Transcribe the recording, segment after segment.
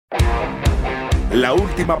La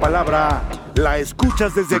última palabra la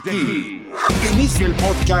escuchas desde aquí. Inicia el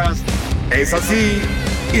podcast. Es así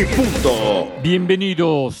y punto.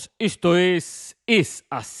 Bienvenidos, esto es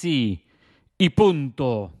así y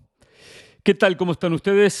punto. ¿Qué tal? ¿Cómo están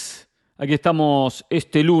ustedes? Aquí estamos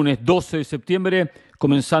este lunes 12 de septiembre,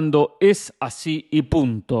 comenzando Es así y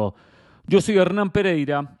punto. Yo soy Hernán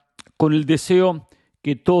Pereira, con el deseo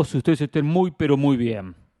que todos ustedes estén muy, pero muy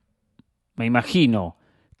bien. Me imagino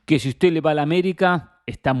que si usted le va a la América,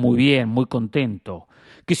 está muy bien, muy contento.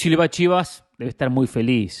 Que si le va a Chivas, debe estar muy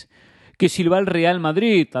feliz. Que si le va al Real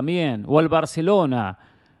Madrid también, o al Barcelona,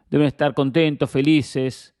 deben estar contentos,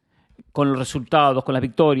 felices, con los resultados, con las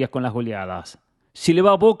victorias, con las goleadas. Si le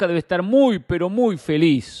va a Boca, debe estar muy, pero muy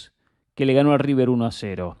feliz que le ganó al River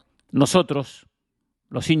 1-0. Nosotros,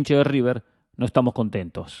 los hinchas de River, no estamos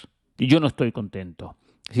contentos. Y yo no estoy contento.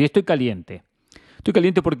 Sí, estoy caliente. Estoy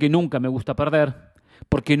caliente porque nunca me gusta perder,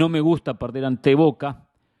 porque no me gusta perder ante Boca,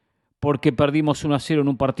 porque perdimos 1-0 en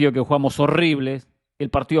un partido que jugamos horrible. El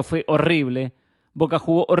partido fue horrible. Boca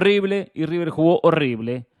jugó horrible y River jugó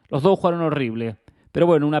horrible. Los dos jugaron horrible. Pero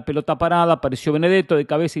bueno, una pelota parada, apareció Benedetto, de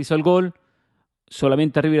cabeza hizo el gol.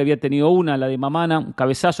 Solamente River había tenido una, la de Mamana, un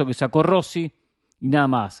cabezazo que sacó Rossi. Y nada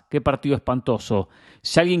más. Qué partido espantoso.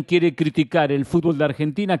 Si alguien quiere criticar el fútbol de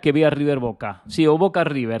Argentina, que vea River Boca. Sí, o Boca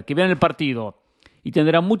River, que vean el partido. Y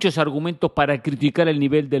tendrá muchos argumentos para criticar el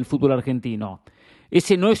nivel del fútbol argentino.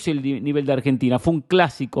 Ese no es el nivel de Argentina. Fue un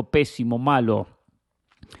clásico pésimo, malo.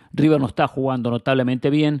 River no está jugando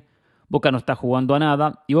notablemente bien. Boca no está jugando a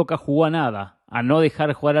nada. Y Boca jugó a nada. A no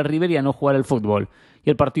dejar jugar a River y a no jugar al fútbol.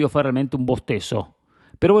 Y el partido fue realmente un bostezo.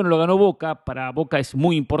 Pero bueno, lo ganó Boca. Para Boca es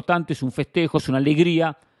muy importante, es un festejo, es una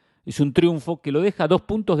alegría, es un triunfo que lo deja a 2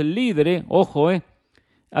 puntos del líder, ojo,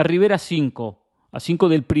 a River a 5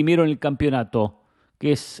 del primero en el campeonato,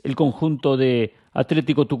 que es el conjunto de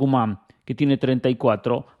Atlético Tucumán, que tiene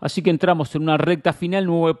 34. Así que entramos en una recta final,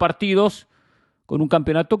 9 partidos, con un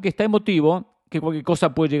campeonato que está emotivo, que cualquier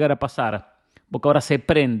cosa puede llegar a pasar. Boca ahora se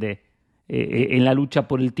prende en la lucha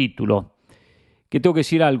por el título. Que tengo que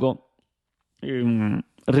decir algo.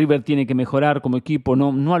 River tiene que mejorar como equipo,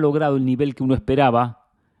 no ha logrado el nivel que uno esperaba.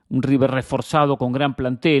 Un River reforzado con gran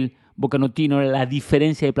plantel. Boca no tiene la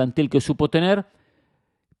diferencia de plantel que supo tener,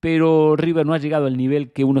 pero River no ha llegado al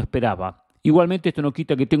nivel que uno esperaba. Igualmente esto no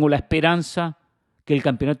quita que tengo la esperanza que el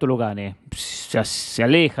campeonato lo gane. Se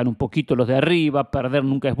alejan un poquito los de arriba, perder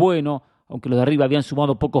nunca es bueno, aunque los de arriba habían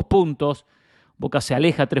sumado pocos puntos. Boca se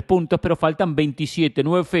aleja 3 puntos, pero faltan 27,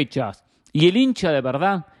 9 fechas. Y el hincha de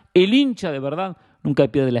verdad, nunca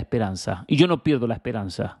pierde la esperanza. Y yo no pierdo la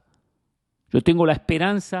esperanza. Yo tengo la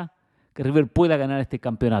esperanza que River pueda ganar este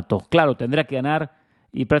campeonato. Claro, tendrá que ganar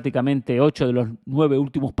y prácticamente 8 de los 9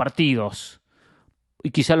 últimos partidos. Y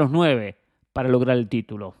quizá los 9 para lograr el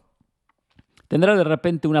título. Tendrá de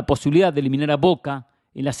repente una posibilidad de eliminar a Boca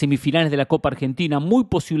en las semifinales de la Copa Argentina. Muy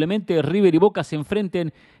posiblemente River y Boca se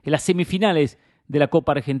enfrenten en las semifinales de la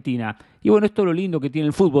Copa Argentina. Y bueno, esto es lo lindo que tiene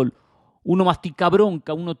el fútbol. Uno mastica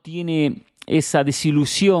bronca, uno tiene esa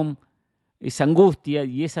desilusión, esa angustia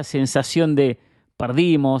y esa sensación de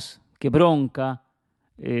perdimos, qué bronca,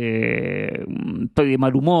 estoy de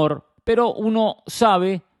mal humor, pero uno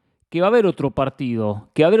sabe que va a haber otro partido,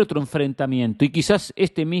 que va a haber otro enfrentamiento y quizás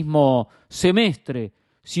este mismo semestre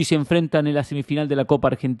si se enfrentan en la semifinal de la Copa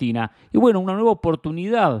Argentina. Y bueno, una nueva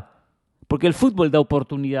oportunidad, porque el fútbol da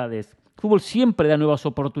oportunidades, el fútbol siempre da nuevas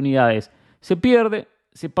oportunidades. Se pierde,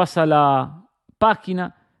 se pasa la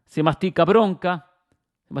página, se mastica bronca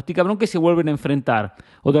y se vuelven a enfrentar.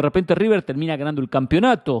 O de repente River termina ganando el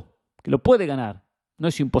campeonato, que lo puede ganar, no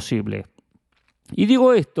es imposible. Y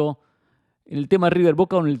digo esto en el tema River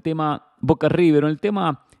Boca o en el tema Boca River o en el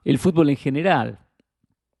tema el fútbol en general.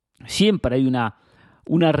 Siempre hay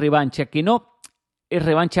una revancha que no es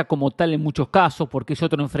revancha como tal en muchos casos porque es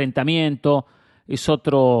otro enfrentamiento, es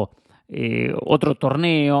otro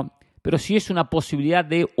torneo, pero sí es una posibilidad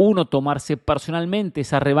de uno tomarse personalmente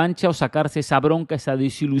esa revancha o sacarse esa bronca, esa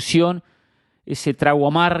desilusión, ese trago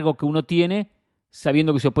amargo que uno tiene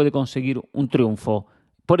sabiendo que se puede conseguir un triunfo.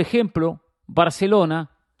 Por ejemplo, Barcelona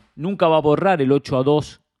nunca va a borrar el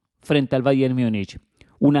 8-2 frente al Bayern Múnich.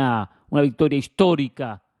 Una victoria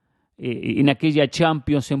histórica en aquella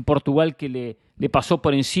Champions en Portugal que le pasó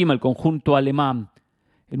por encima al conjunto alemán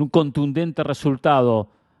en un contundente resultado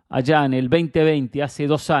allá en el 2020, hace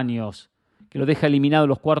 2 años, que lo deja eliminado en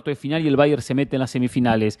los cuartos de final y el Bayern se mete en las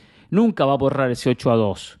semifinales. Nunca va a borrar ese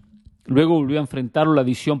 8-2. Luego volvió a enfrentarlo la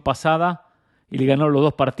edición pasada y le ganó los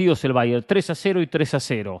 2 partidos el Bayern, 3-0 y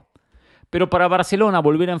 3-0. Pero para Barcelona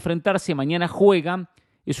volver a enfrentarse, mañana juegan,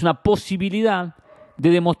 es una posibilidad de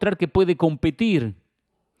demostrar que puede competir,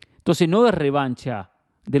 Entonces no es revancha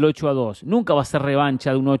del 8-2. Nunca va a ser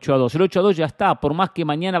revancha de un 8-2. El 8-2 ya está, por más que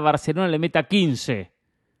mañana Barcelona le meta 15.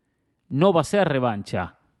 No va a ser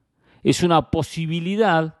revancha. Es una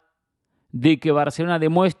posibilidad de que Barcelona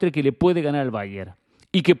demuestre que le puede ganar al Bayern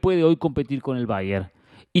y que puede hoy competir con el Bayern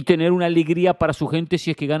y tener una alegría para su gente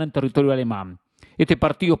si es que gana en territorio alemán. Este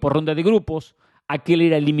partido por ronda de grupos, aquel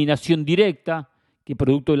era eliminación directa, que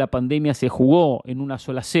producto de la pandemia se jugó en una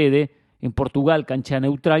sola sede, en Portugal, cancha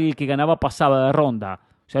neutral, y el que ganaba pasaba de ronda.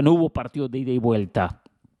 O sea, no hubo partido de ida y vuelta.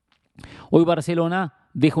 Hoy Barcelona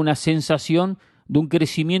deja una sensación de un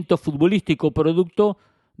crecimiento futbolístico producto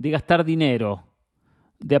de gastar dinero,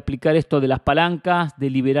 de aplicar esto de las palancas,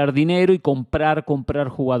 de liberar dinero y comprar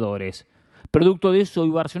jugadores. Producto de eso,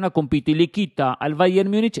 hoy Barcelona compite y le quita al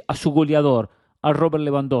Bayern Múnich a su goleador, a Robert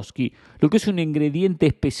Lewandowski, lo que es un ingrediente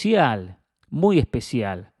especial, muy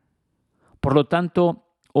especial. Por lo tanto,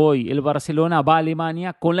 hoy el Barcelona va a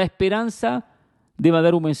Alemania con la esperanza de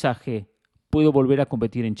mandar un mensaje: puedo volver a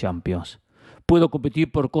competir en Champions, puedo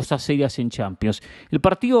competir por cosas serias en Champions. El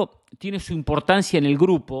partido tiene su importancia en el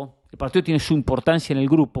grupo,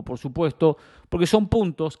 por supuesto, porque son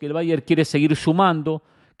puntos que el Bayern quiere seguir sumando,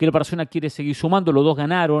 que el Barcelona quiere seguir sumando. Los dos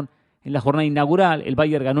ganaron en la jornada inaugural. El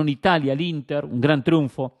Bayern ganó en Italia al Inter, un gran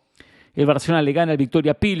triunfo. El Barcelona le gana al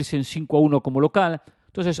Victoria Pilsen 5-1 como local.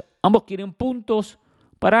 Entonces, ambos quieren puntos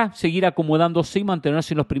para seguir acomodándose y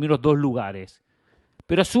mantenerse en los primeros dos lugares.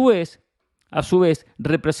 Pero a su vez,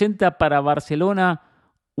 representa para Barcelona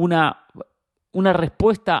una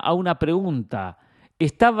respuesta a una pregunta.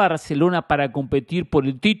 ¿Está Barcelona para competir por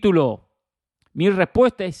el título? Mi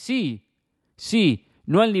respuesta es sí. Sí,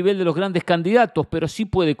 no al nivel de los grandes candidatos, pero sí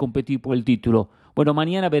puede competir por el título. Bueno,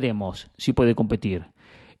 mañana veremos si puede competir.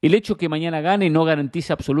 El hecho que mañana gane no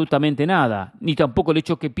garantiza absolutamente nada, ni tampoco el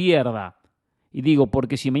hecho que pierda. Y digo,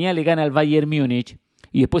 porque si mañana le gana al Bayern Múnich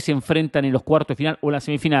y después se enfrentan en los cuartos de final o en la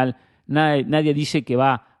semifinal, nadie dice que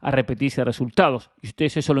va a repetirse resultados. Y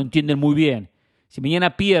ustedes eso lo entienden muy bien. Si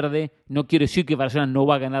mañana pierde, no quiere decir que Barcelona no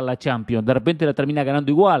va a ganar la Champions. De repente la termina ganando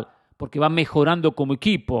igual, porque va mejorando como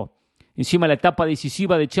equipo. Encima la etapa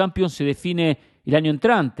decisiva de Champions se define el año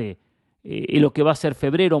entrante. En lo que va a ser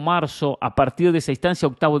febrero, marzo, a partir de esa instancia,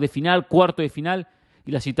 octavos de final, cuarto de final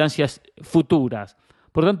y las instancias futuras.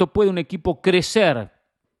 Por lo tanto, puede un equipo crecer,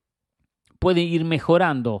 puede ir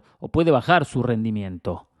mejorando o puede bajar su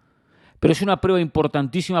rendimiento. Pero es una prueba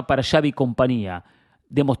importantísima para Xavi y compañía.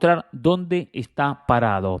 Demostrar dónde está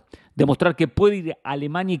parado. Demostrar que puede ir a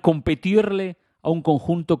Alemania y competirle a un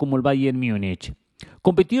conjunto como el Bayern Múnich.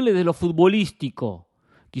 Competirle de lo futbolístico.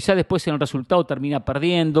 Quizás después en el resultado termina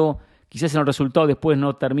perdiendo, quizás en el resultado después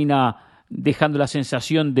no termina dejando la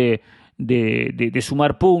sensación de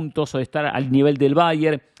sumar puntos o de estar al nivel del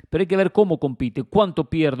Bayern, pero hay que ver cómo compite, cuánto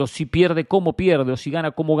pierde, si pierde, cómo pierde, o si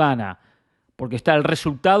gana, cómo gana, porque está el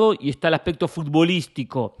resultado y está el aspecto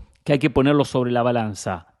futbolístico que hay que ponerlo sobre la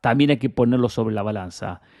balanza, también hay que ponerlo sobre la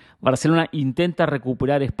balanza. Barcelona intenta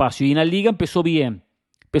recuperar espacio y en la Liga empezó bien,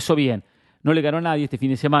 no le ganó a nadie este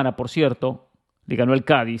fin de semana, por cierto, le ganó el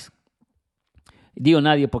Cádiz. Digo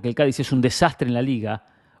nadie porque el Cádiz es un desastre en la Liga,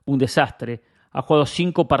 un desastre. Ha jugado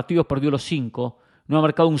 5 partidos, perdió los 5, no ha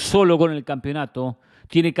marcado un solo gol en el campeonato,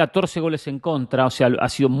 tiene 14 goles en contra, o sea, ha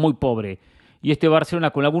sido muy pobre. Y este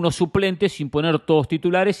Barcelona con algunos suplentes, sin poner todos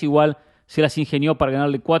titulares, igual se las ingenió para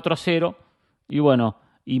ganarle 4-0 y bueno,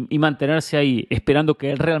 y mantenerse ahí, esperando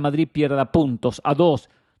que el Real Madrid pierda puntos a 2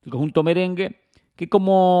 del conjunto merengue, que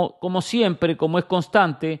como siempre, como es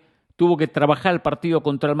constante, tuvo que trabajar el partido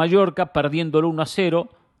contra el Mallorca, perdiéndolo 1-0,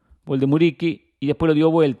 gol de Muriqui, y después lo dio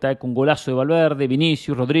vuelta con golazo de Valverde,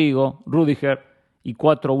 Vinicius, Rodrigo, Rüdiger, y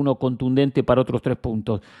 4-1 contundente para otros 3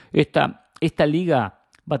 puntos. Esta liga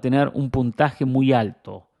va a tener un puntaje muy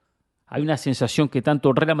alto. Hay una sensación que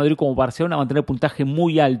tanto Real Madrid como Barcelona van a tener puntaje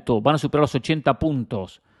muy alto, van a superar los 80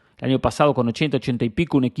 puntos. El año pasado con 80 y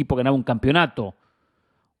pico un equipo ganaba un campeonato.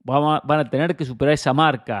 Van a tener que superar esa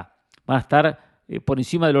marca, van a estar por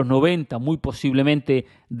encima de los 90, muy posiblemente,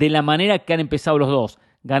 de la manera que han empezado los dos,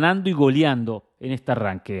 ganando y goleando en este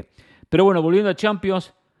arranque. Pero bueno, volviendo a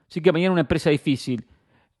Champions, sí que mañana una empresa difícil.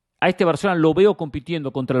 A este Barcelona lo veo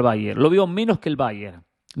compitiendo contra el Bayern, lo veo menos que el Bayern,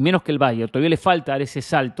 todavía le falta dar ese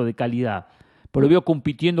salto de calidad, pero lo veo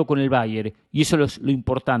compitiendo con el Bayern, y eso es lo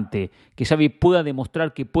importante, que Xavi pueda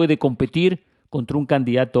demostrar que puede competir contra un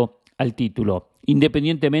candidato al título,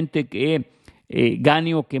 independientemente que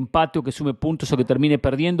gane o que empate o que sume puntos o que termine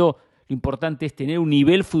perdiendo. Lo importante es tener un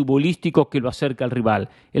nivel futbolístico que lo acerque al rival.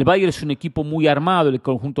 El Bayern es un equipo muy armado, el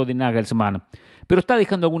conjunto de Nagelsmann, pero está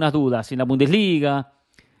dejando algunas dudas en la Bundesliga,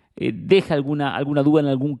 deja alguna duda en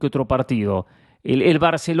algún que otro partido. El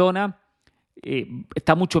Barcelona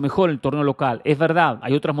está mucho mejor en el torneo local. Es verdad,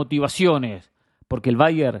 hay otras motivaciones, porque el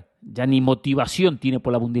Bayern ya ni motivación tiene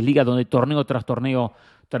por la Bundesliga, donde torneo tras torneo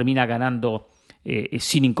termina ganando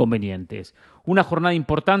sin inconvenientes. Una jornada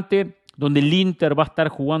importante donde el Inter va a estar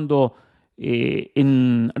jugando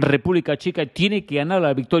en República Checa y tiene que ganar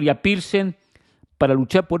la Victoria Pilsen para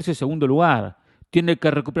luchar por ese segundo lugar. Tiene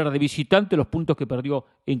que recuperar de visitante los puntos que perdió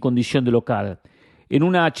en condición de local. En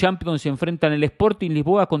una Champions se enfrentan el Sporting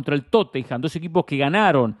Lisboa contra el Tottenham, dos equipos que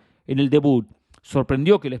ganaron en el debut.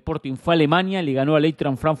 Sorprendió que el Sporting fue a Alemania y le ganó al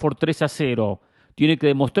Eintracht Frankfurt 3-0. Tiene que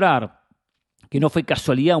demostrar que no fue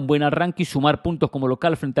casualidad un buen arranque y sumar puntos como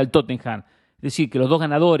local frente al Tottenham. Es decir, que los dos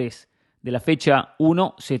ganadores de la fecha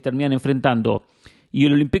 1 se terminan enfrentando. Y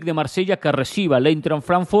el Olympique de Marsella, que reciba al Eintracht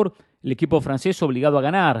Frankfurt, el equipo francés obligado a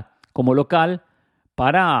ganar como local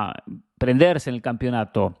para prenderse en el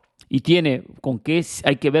campeonato. Y tiene con qué,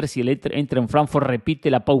 hay que ver si el Eintracht Frankfurt repite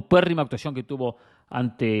la paupérrima actuación que tuvo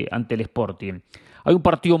ante el Sporting. Hay un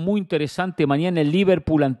partido muy interesante mañana, el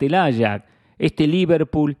Liverpool ante el Ajax. Este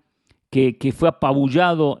Liverpool que fue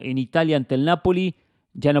apabullado en Italia ante el Napoli,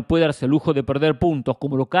 ya no puede darse el lujo de perder puntos.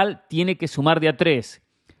 Como local tiene que sumar de a 3,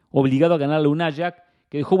 obligado a ganarle un Ajax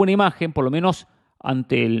que dejó buena imagen, por lo menos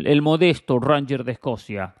ante el modesto Rangers de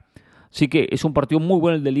Escocia. Así que es un partido muy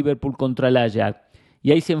bueno el de Liverpool contra el Ajax.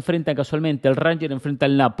 Y ahí se enfrentan casualmente, el Rangers enfrenta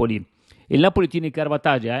al Napoli. El Napoli tiene que dar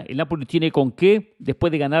batalla, El Napoli tiene con qué,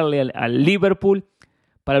 después de ganarle al Liverpool,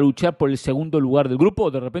 para luchar por el segundo lugar del grupo,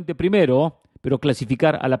 o de repente primero, pero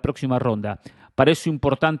clasificar a la próxima ronda. Para eso es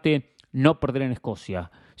importante no perder en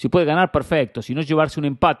Escocia. Si puede ganar, perfecto. Si no, llevarse un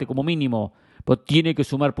empate como mínimo, pues tiene que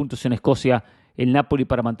sumar puntos en Escocia el Napoli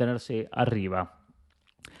para mantenerse arriba.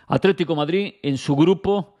 Atlético Madrid en su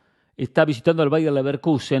grupo está visitando al Bayer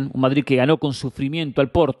Leverkusen, un Madrid que ganó con sufrimiento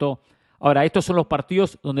al Porto. Ahora, estos son los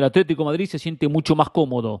partidos donde el Atlético Madrid se siente mucho más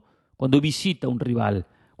cómodo, cuando visita a un rival,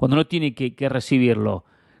 cuando no tiene que recibirlo.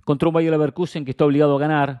 Contra un Bayer Leverkusen que está obligado a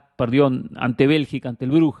ganar, perdió ante Bélgica, ante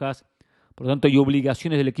el Brujas, por lo tanto hay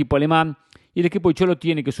obligaciones del equipo alemán, y el equipo de Cholo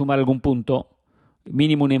tiene que sumar algún punto,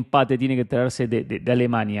 mínimo un empate tiene que traerse de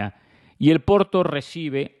Alemania. Y el Porto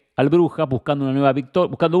recibe al Brujas buscando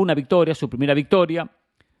una victoria, su primera victoria.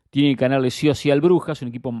 Tiene que ganarle sí o sí al Brujas, un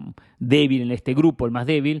equipo débil en este grupo, el más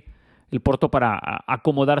débil. El Porto para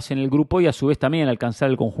acomodarse en el grupo y a su vez también alcanzar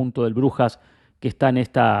el conjunto del Brujas que está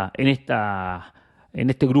en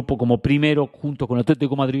este grupo como primero junto con el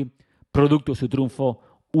Atlético de Madrid, producto de su triunfo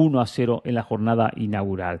 1-0 en la jornada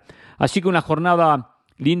inaugural. Así que una jornada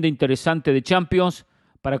linda, interesante de Champions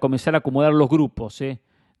para comenzar a acomodar los grupos,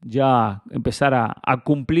 ya empezar a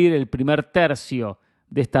cumplir el primer tercio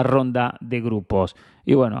de esta ronda de grupos.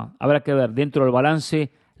 Y bueno, habrá que ver dentro del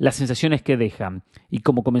balance las sensaciones que dejan. Y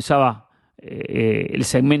como comenzaba el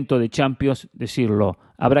segmento de Champions, decirlo,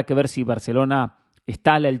 habrá que ver si Barcelona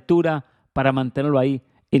está a la altura para mantenerlo ahí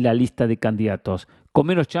en la lista de candidatos. Con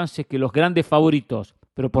menos chances que los grandes favoritos,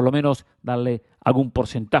 pero por lo menos darle algún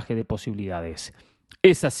porcentaje de posibilidades.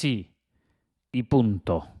 Es así y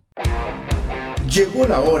punto. Llegó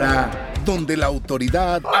la hora donde la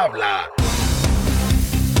autoridad habla.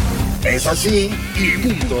 Es así y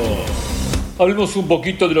punto. Hablemos un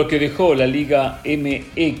poquito de lo que dejó la Liga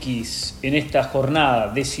MX en esta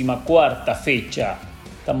jornada, 14ª fecha.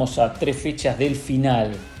 Estamos a 3 fechas del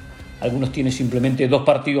final. Algunos tienen simplemente 2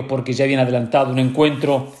 partidos porque ya habían adelantado un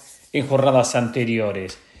encuentro en jornadas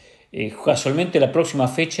anteriores. Casualmente la próxima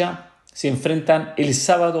fecha se enfrentan el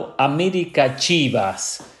sábado América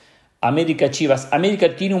Chivas. América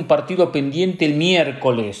tiene un partido pendiente el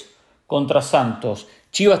miércoles contra Santos.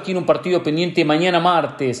 Chivas tiene un partido pendiente mañana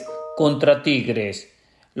martes contra Tigres,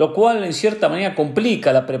 lo cual en cierta manera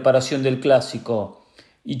complica la preparación del clásico.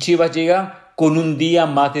 Y Chivas llega con un día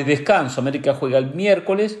más de descanso. América juega el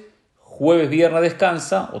miércoles, jueves, viernes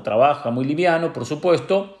descansa o trabaja muy liviano, por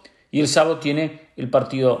supuesto, y el sábado tiene el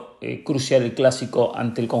partido crucial, el clásico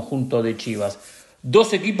ante el conjunto de Chivas.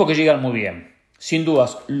 2 equipos que llegan muy bien, sin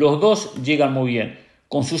dudas, los 2 llegan muy bien,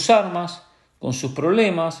 con sus armas, con sus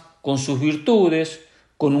problemas, con sus virtudes,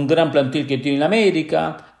 con un gran plantel que tiene en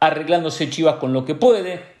América, arreglándose Chivas con lo que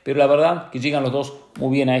puede, pero la verdad que llegan los 2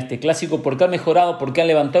 muy bien a este clásico porque han mejorado, porque han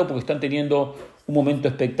levantado, porque están teniendo un momento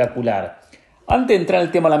espectacular. Antes de entrar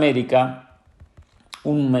al tema de la América,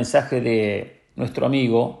 un mensaje de nuestro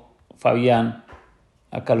amigo Fabián,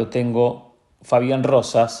 acá lo tengo, Fabián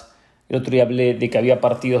Rosas. El otro día hablé de que había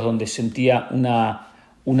partidos donde sentía una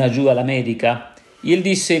ayuda a la América. Y él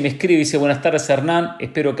me escribe, dice: buenas tardes Hernán,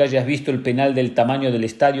 espero que hayas visto el penal del tamaño del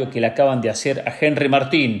estadio que le acaban de hacer a Henry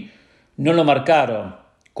Martín. No lo marcaron,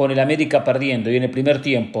 con el América perdiendo y en el primer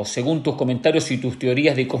tiempo. Según tus comentarios y tus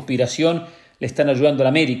teorías de conspiración, le están ayudando a la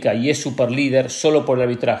América y es superlíder solo por el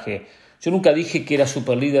arbitraje. Yo nunca dije que era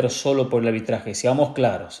superlíder solo por el arbitraje, seamos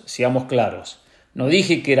claros. No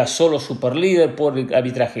dije que era solo superlíder por el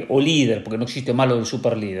arbitraje o líder, porque no existe más lo del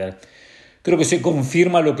superlíder. Creo que se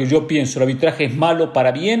confirma lo que yo pienso. El arbitraje es malo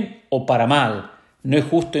para bien o para mal. No es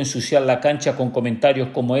justo ensuciar la cancha con comentarios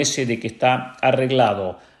como ese de que está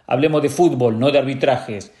arreglado. Hablemos de fútbol, no de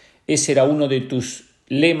arbitrajes. Ese era uno de tus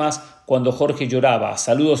lemas cuando Jorge lloraba.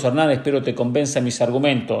 Saludos, Hernán, espero te convenzan mis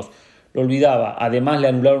argumentos. Lo olvidaba. Además le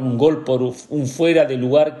anularon un gol por un fuera de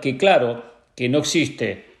lugar que, claro, que no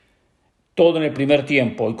existe. Todo en el primer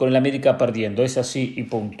tiempo y con el América perdiendo. Es así y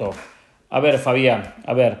punto. A ver, Fabián,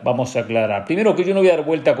 vamos a aclarar. Primero que yo no voy a dar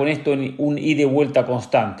vuelta con esto en un ida y vuelta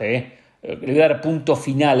constante. Le voy a dar punto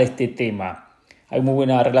final a este tema. Hay muy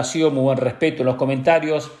buena relación, muy buen respeto en los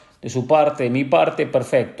comentarios, de su parte, de mi parte,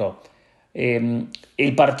 perfecto.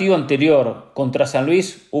 El partido anterior contra San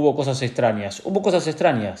Luis hubo cosas extrañas.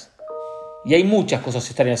 Y hay muchas cosas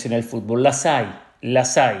extrañas en el fútbol, las hay.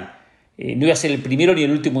 No voy a ser el primero ni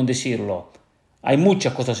el último en decirlo. Hay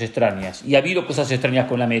muchas cosas extrañas y ha habido cosas extrañas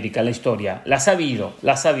con la América en la historia. Las ha habido.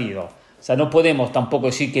 O sea, no podemos tampoco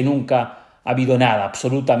decir que nunca ha habido nada,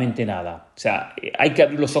 absolutamente nada. O sea, hay que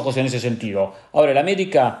abrir los ojos en ese sentido. Ahora, el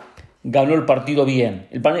América ganó el partido bien.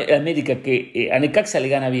 El América que a Necaxa le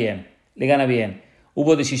gana bien.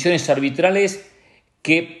 Hubo decisiones arbitrales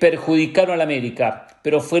que perjudicaron al América,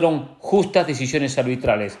 pero fueron justas decisiones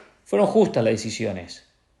arbitrales. Fueron justas las decisiones.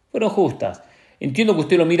 Entiendo que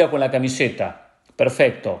usted lo mira con la camiseta.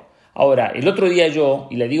 Perfecto. Ahora, el otro día yo,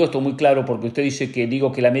 y le digo esto muy claro porque usted dice que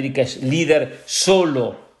digo que el América es líder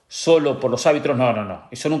solo por los árbitros. No.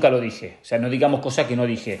 Eso nunca lo dije. O sea, no digamos cosas que no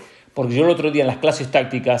dije. Porque yo el otro día en las clases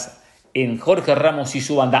tácticas, en Jorge Ramos y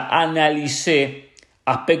su banda, analicé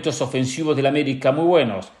aspectos ofensivos del América muy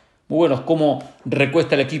buenos, cómo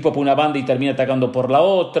recuesta el equipo por una banda y termina atacando por la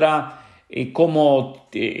otra, cómo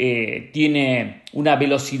tiene una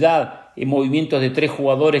velocidad en movimientos de 3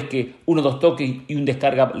 jugadores que 1-2 toques y un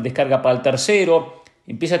descarga para el tercero.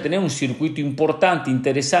 Empieza a tener un circuito importante,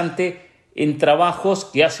 interesante en trabajos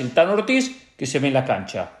que hace el Tan Ortiz que se ve en la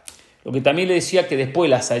cancha. Lo que también le decía que después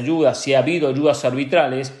las ayudas, si ha habido ayudas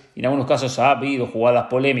arbitrales, y en algunos casos ha habido jugadas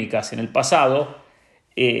polémicas en el pasado,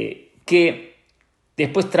 que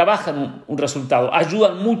después trabajan un resultado,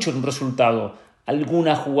 ayudan mucho en un resultado,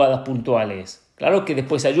 algunas jugadas puntuales. Claro que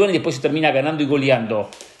después ayudan y después se termina ganando y goleando,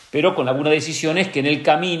 pero con algunas decisiones que en el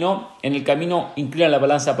camino inclinan la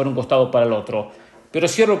balanza para un costado o para el otro. Pero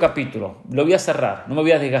cierro el capítulo, lo voy a cerrar, no me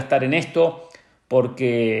voy a desgastar en esto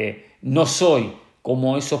porque no soy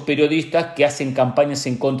como esos periodistas que hacen campañas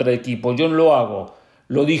en contra de equipo. Yo no lo hago,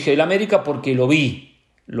 lo dije del América porque lo vi,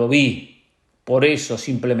 por eso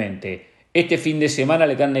simplemente. Este fin de semana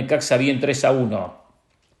le gana Necaxa bien 3-1.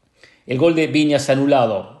 El gol de Viñas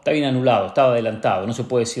anulado, está bien anulado, estaba adelantado, no se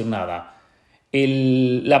puede decir nada.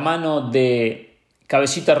 La mano de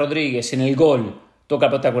Cabecita Rodríguez en el gol, toca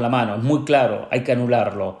la pelota con la mano, es muy claro, hay que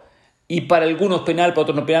anularlo. Y para algunos penal, para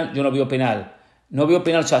otros no penal, yo no veo penal.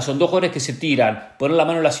 O sea, son 2 jugadores que se tiran. Poner la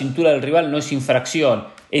mano en la cintura del rival no es infracción.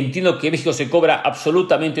 Entiendo que México se cobra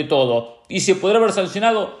absolutamente todo. ¿Y se podrá haber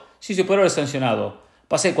sancionado? Sí, se podrá haber sancionado.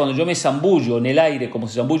 Pasa que cuando yo me zambullo en el aire, como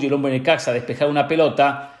se zambulle el hombre en Necaxa a despejar una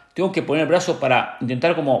pelota, tengo que poner el brazo para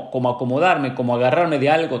intentar como acomodarme, como agarrarme de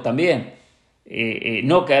algo también.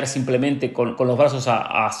 No caer simplemente con los brazos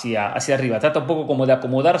hacia arriba. Trata un poco como de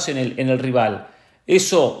acomodarse en el rival.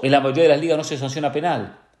 Eso en la mayoría de las ligas no se sanciona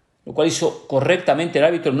penal. Lo cual hizo correctamente el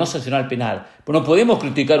árbitro, no sancionar el penal. Pero no podemos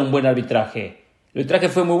criticar un buen arbitraje. El arbitraje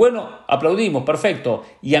fue muy bueno, aplaudimos, perfecto.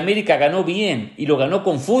 Y América ganó bien y lo ganó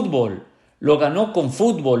con fútbol.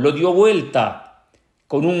 Lo dio vuelta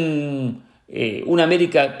con un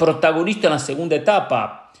América protagonista en la segunda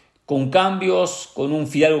etapa, con cambios, con un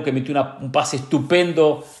Fidalgo que metió un pase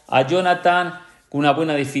estupendo a Jonathan, con una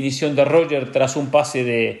buena definición de Roger tras un pase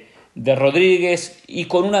de Rodríguez, y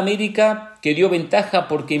con un América que dio ventaja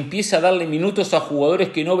porque empieza a darle minutos a jugadores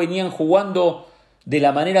que no venían jugando de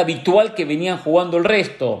la manera habitual que venían jugando el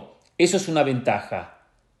resto. Eso es una ventaja.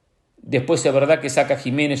 Después es verdad que saca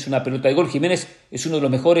Jiménez una pelota de gol. Jiménez es uno de los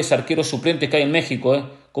mejores arqueros suplentes que hay en México.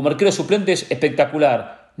 Como arquero suplente es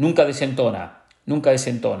espectacular. Nunca desentona.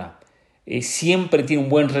 Siempre tiene un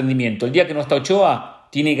buen rendimiento. El día que no está Ochoa,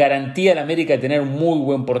 tiene garantía en América de tener un muy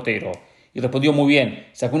buen portero. Y respondió muy bien.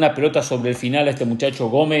 Sacó una pelota sobre el final a este muchacho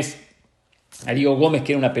Gómez, a Diego Gómez,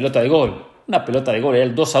 que era una pelota de gol. Era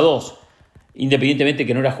el 2-2. Independientemente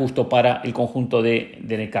que no era justo para el conjunto de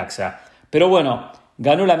Necaxa. Pero bueno,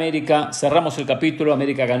 ganó el América, cerramos el capítulo,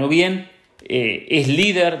 América ganó bien, es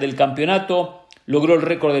líder del campeonato, logró el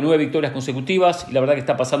récord de 9 victorias consecutivas y la verdad que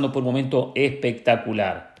está pasando por un momento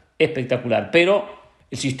espectacular, pero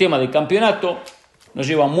el sistema de campeonato nos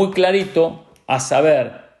lleva muy clarito a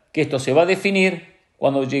saber que esto se va a definir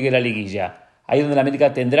cuando llegue la liguilla. Ahí es donde la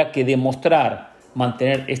América tendrá que demostrar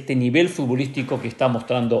mantener este nivel futbolístico que está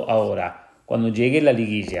mostrando ahora. Cuando llegue la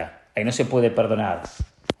liguilla, ahí no se puede perdonar.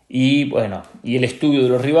 Y bueno, y el estudio de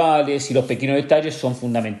los rivales y los pequeños detalles son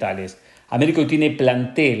fundamentales. América hoy tiene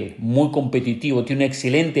plantel muy competitivo, tiene un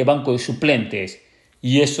excelente banco de suplentes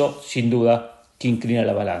y eso sin duda que inclina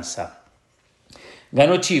la balanza.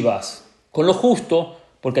 Ganó Chivas con lo justo,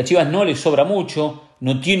 porque a Chivas no le sobra mucho,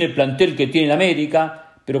 no tiene el plantel que tiene el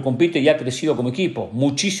América, pero compite y ha crecido como equipo.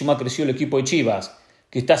 Muchísimo ha crecido el equipo de Chivas,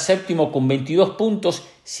 que está séptimo con 22 puntos.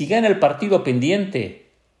 Si gana el partido pendiente,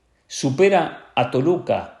 supera a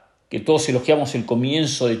Toluca, que todos elogiamos el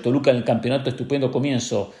comienzo de Toluca en el campeonato, estupendo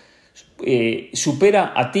comienzo.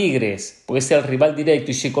 Supera a Tigres, porque es el rival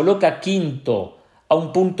directo, y se coloca quinto a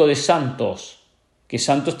un punto de Santos, que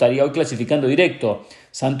Santos estaría hoy clasificando directo.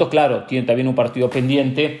 Santos, claro, tiene también un partido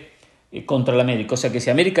pendiente contra el América. O sea que si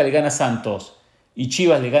América le gana a Santos y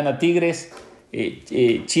Chivas le gana a Tigres,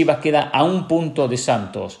 Chivas queda a un punto de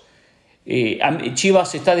Santos.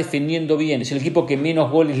 Chivas se está defendiendo bien, es el equipo que menos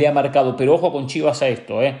goles le ha marcado, pero ojo con Chivas a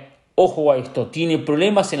esto, ojo a esto, tiene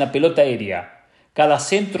problemas en la pelota aérea. Cada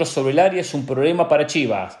centro sobre el área es un problema para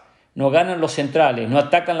Chivas. No ganan los centrales, no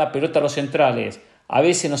atacan la pelota a los centrales. A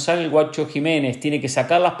veces no sale el Guacho Jiménez, tiene que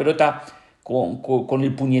sacar la pelota con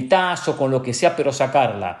el puñetazo, con lo que sea, pero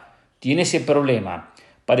sacarla. Tiene ese problema.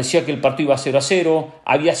 Parecía que el partido iba 0-0,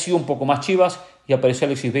 había sido un poco más Chivas y apareció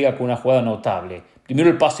Alexis Vega con una jugada notable. Primero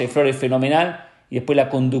el pase de Flores fenomenal y después la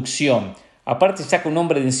conducción. Aparte saca un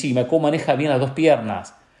hombre de encima, cómo maneja bien las dos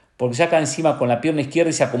piernas, porque saca encima con la pierna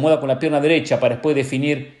izquierda y se acomoda con la pierna derecha para después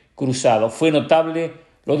definir cruzado. Fue notable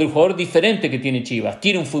lo del jugador diferente que tiene Chivas.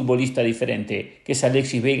 Tiene un futbolista diferente, que es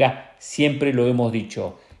Alexis Vega, siempre lo hemos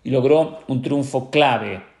dicho. Y logró un triunfo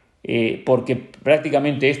clave, porque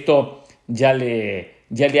prácticamente esto ya le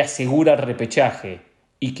asegura el repechaje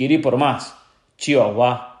y quiere ir por más. Chivas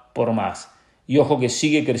va por más. Y ojo que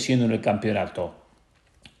sigue creciendo en el campeonato.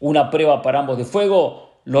 Una prueba para ambos de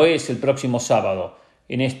fuego lo es el próximo sábado,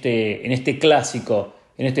 en este clásico,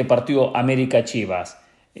 en este partido América-Chivas.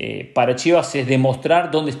 Para Chivas es demostrar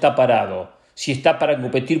dónde está parado, si está para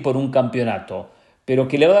competir por un campeonato. Pero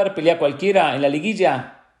que le va a dar pelea a cualquiera en la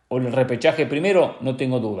liguilla o en el repechaje primero, no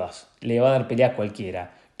tengo dudas. Le va a dar pelea a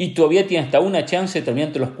cualquiera. Y todavía tiene hasta una chance de terminar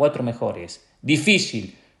entre los 4 mejores.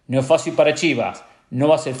 Difícil, no es fácil para Chivas, no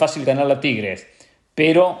va a ser fácil ganar a Tigres,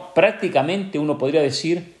 pero prácticamente uno podría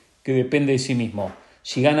decir que depende de sí mismo.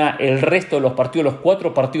 Si gana el resto de los partidos, los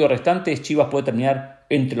 4 partidos restantes, Chivas puede terminar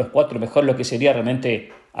entre los 4 mejores, lo que sería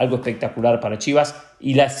realmente algo espectacular para Chivas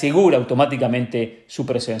y le asegura automáticamente su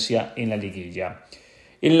presencia en la liguilla.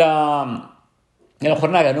 En la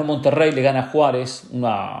jornada ganó Monterrey, le gana a Juárez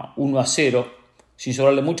 1-0, sin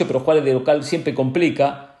sobrarle mucho, pero Juárez de local siempre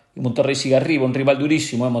complica. Y Monterrey sigue arriba, un rival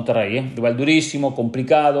durísimo Monterrey, rival durísimo,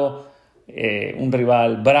 complicado, un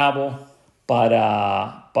rival bravo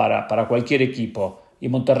para cualquier equipo. Y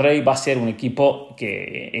Monterrey va a ser un equipo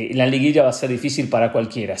que en la liguilla va a ser difícil para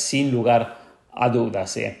cualquiera, sin lugar a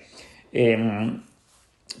dudas.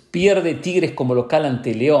 Pierde Tigres como local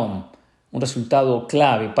ante León, un resultado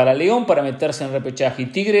clave para León para meterse en el repechaje. Y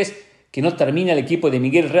Tigres, que no termina el equipo de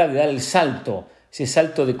Miguel Herrera de dar el salto, ese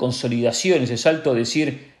salto de consolidación, ese salto de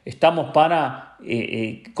decir estamos para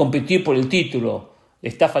competir por el título. Le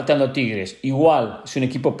está faltando a Tigres. Igual es un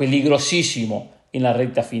equipo peligrosísimo en la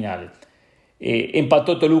recta final.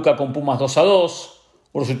 Empató Toluca con Pumas 2-2,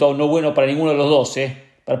 un resultado no bueno para ninguno de los dos.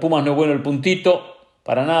 Para Pumas no es bueno el puntito,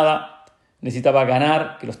 para nada. Necesitaba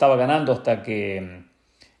ganar, que lo estaba ganando hasta que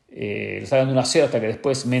lo estaba ganando 1-0, hasta que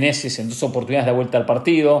después Meneses en 2 oportunidades da vuelta al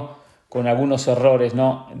partido, con algunos errores,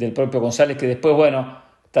 ¿no?, del propio González, que después,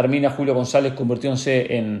 termina Julio González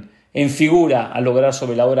convirtiéndose en figura al lograr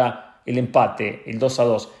sobre la hora el empate, el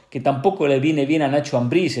 2-2, que tampoco le viene bien a Nacho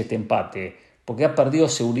Ambriz este empate, porque ha perdido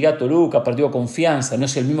seguridad Toluca, ha perdido confianza, no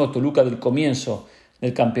es el mismo Toluca del comienzo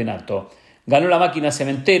del campeonato. Ganó la máquina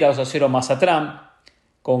cementera 2-0 Mazatlán,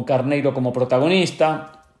 con Carneiro como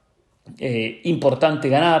protagonista. Importante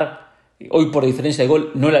ganar. Hoy por diferencia de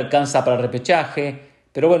gol no le alcanza para el repechaje,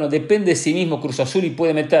 pero bueno, depende de sí mismo Cruz Azul y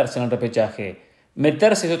puede meterse en el repechaje.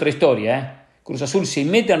 Meterse es otra historia. Cruz Azul, si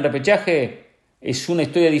mete en el repechaje, es una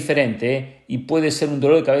historia diferente, y puede ser un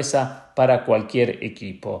dolor de cabeza para cualquier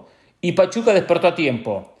equipo. Y Pachuca despertó a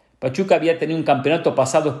tiempo. Pachuca había tenido un campeonato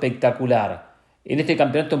pasado espectacular. En este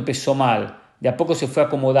campeonato empezó mal, de a poco se fue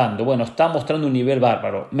acomodando. Bueno, está mostrando un nivel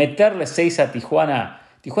bárbaro. Meterle 6 a Tijuana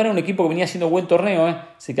Tijuana era un equipo que venía haciendo buen torneo,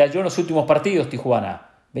 se cayó en los últimos partidos Tijuana.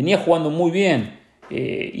 Venía jugando muy bien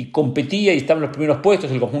y competía y estaba en los primeros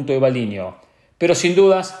puestos el conjunto de Valiño. Pero sin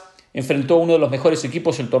dudas enfrentó a uno de los mejores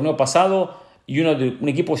equipos del torneo pasado y un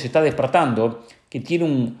equipo que se está despertando, que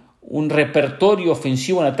tiene un repertorio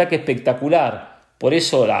ofensivo en ataque espectacular. Por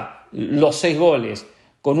eso los 6 goles,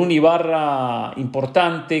 con un Ibarra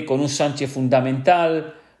importante, con un Sánchez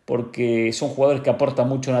fundamental, porque son jugadores que aportan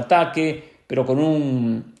mucho en ataque, pero con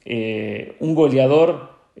un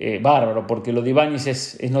goleador bárbaro, porque lo de Ibáñez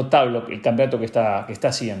es notable el campeonato que está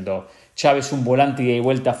haciendo. Chávez un volante de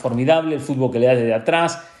vuelta formidable, el fútbol que le da desde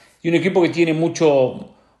atrás, y un equipo que tiene mucho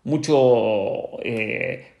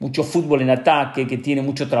fútbol en ataque, que tiene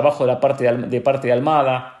mucho trabajo de parte de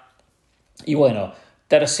Almada. Y bueno,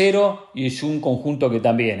 tercero, y es un conjunto que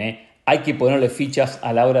también hay que ponerle fichas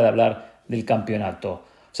a la hora de hablar del campeonato.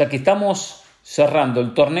 O sea que estamos cerrando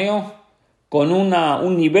el torneo con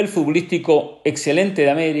un nivel futbolístico excelente de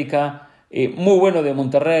América, muy bueno de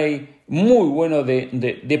Monterrey, muy bueno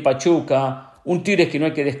de Pachuca, un Tigres que no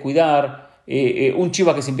hay que descuidar, un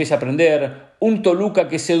Chivas que se empieza a aprender, un Toluca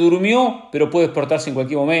que se durmió pero puede despertarse en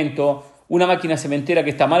cualquier momento, una Máquina Cementera que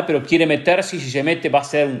está mal pero quiere meterse y si se mete va a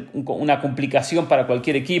ser una complicación para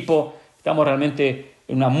cualquier equipo. Estamos realmente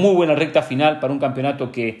en una muy buena recta final para un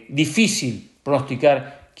campeonato que difícil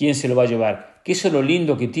pronosticar quién se lo va a llevar. Que eso es lo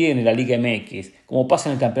lindo que tiene la Liga MX, como pasa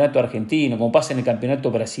en el campeonato argentino, como pasa en el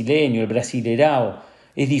campeonato brasileño, el Brasileirao.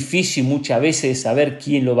 Es difícil muchas veces saber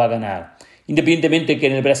quién lo va a ganar. Independientemente que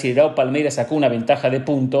en el Brasileirao Palmeiras sacó una ventaja de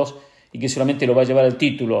puntos y que solamente lo va a llevar el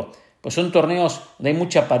título. Pues son torneos donde hay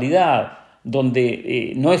mucha paridad,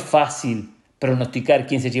 donde no es fácil pronosticar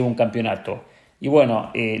quién se lleva un campeonato. Y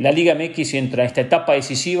bueno, la Liga MX entra en esta etapa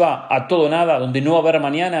decisiva a todo o nada, donde no va a haber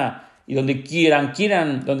mañana y donde quienes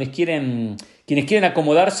quieren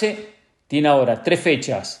acomodarse, tiene ahora 3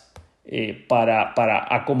 fechas para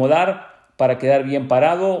acomodar, para quedar bien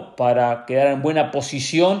parado, para quedar en buena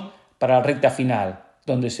posición para la recta final,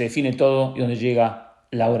 donde se define todo y donde llega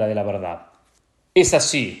la hora de la verdad. Es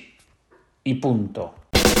así y punto.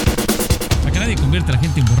 Acá nadie convierte a la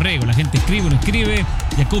gente en borrego, la gente escribe o no escribe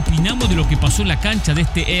y acá opinamos de lo que pasó en la cancha de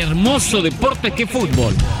este hermoso deporte que es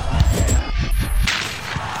fútbol.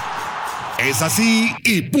 Es así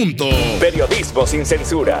y punto. Periodismo sin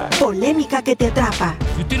censura. Polémica que te atrapa.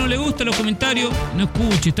 Si a usted no le gustan los comentarios, no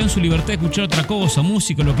escuche, está en su libertad de escuchar otra cosa,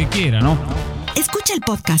 música, lo que quiera, ¿no? Escucha el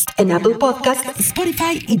podcast en Apple Podcast,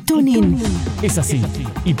 Spotify y TuneIn. Es así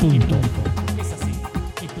y punto.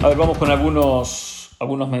 A ver, vamos con algunos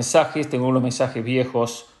mensajes. Tengo unos mensajes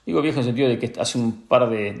viejos. Digo viejos en el sentido de que hace un par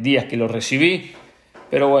de días que los recibí.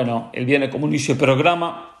 Pero bueno, el viernes como inicio de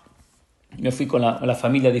programa, me fui con la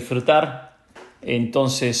familia a disfrutar.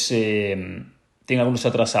 Entonces, tengo algunos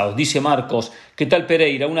atrasados. Dice Marcos, ¿qué tal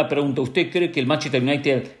Pereira? Una pregunta. ¿Usted cree que el Manchester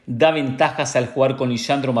United da ventajas al jugar con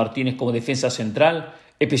Lisandro Martínez como defensa central?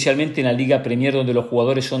 Especialmente en la Liga Premier, donde los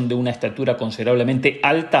jugadores son de una estatura considerablemente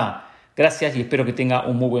alta. Gracias y espero que tenga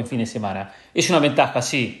un muy buen fin de semana. Es una ventaja,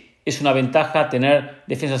 sí. Es una ventaja tener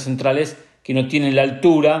defensas centrales que no tienen la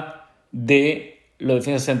altura de los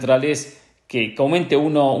defensas centrales que comúnmente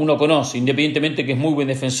uno conoce. Independientemente que es muy buen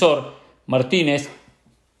defensor, Martínez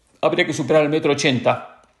habría que superar el 1,80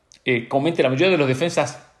 m. Comúnmente la mayoría de los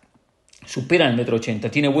defensas superan el 1,80 m.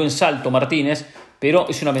 Tiene buen salto Martínez, pero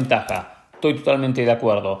es una ventaja. Estoy totalmente de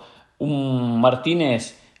acuerdo. Un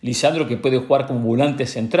Martínez... Lisandro que puede jugar como volante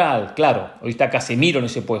central, claro, hoy está Casemiro en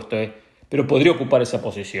ese puesto, pero podría ocupar esa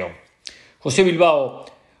posición. José Bilbao,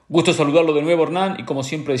 gusto saludarlo de nuevo Hernán y como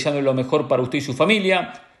siempre deseándole lo mejor para usted y su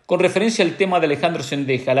familia. Con referencia al tema de Alejandro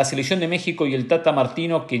Zendejas, la selección de México y el Tata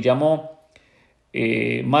Martino que llamó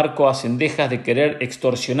Marco a Zendejas de querer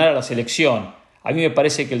extorsionar a la selección. A mí me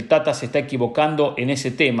parece que el Tata se está equivocando en ese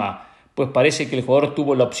tema, pues parece que el jugador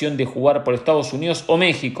tuvo la opción de jugar por Estados Unidos o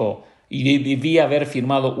México y debía haber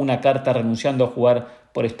firmado una carta renunciando a jugar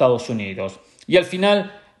por Estados Unidos. Y al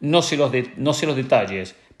final no sé los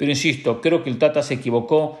detalles, pero insisto, creo que el Tata se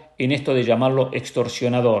equivocó en esto de llamarlo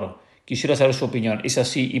extorsionador. Quisiera saber su opinión, es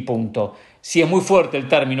así y punto. Sí, es muy fuerte el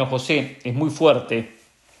término, José, es muy fuerte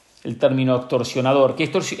el término extorsionador. Que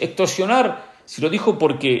extorsionar, si lo dijo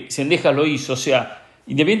porque Zendejas lo hizo, o sea,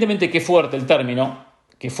 independientemente que fuerte el término,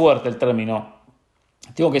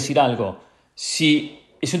 tengo que decir algo. Si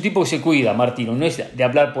es un tipo que se cuida, Martino, no es de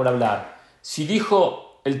hablar por hablar. Si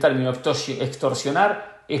dijo el término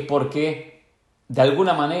extorsionar es porque de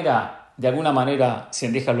alguna manera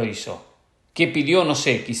Zendejas lo hizo. ¿Qué pidió? No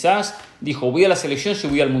sé, quizás dijo voy a la selección si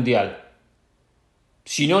voy al Mundial.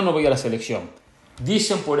 Si no, no voy a la selección.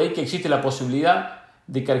 Dicen por ahí que existe la posibilidad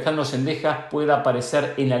de que Alejandro Zendejas pueda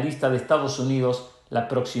aparecer en la lista de Estados Unidos la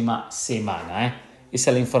próxima semana. Esa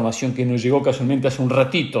es la información que nos llegó casualmente hace un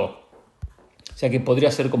ratito. O sea que podría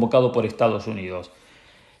ser convocado por Estados Unidos.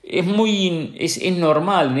 Es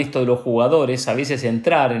normal en esto de los jugadores a veces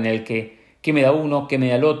entrar en el que ¿qué me da uno? ¿Qué me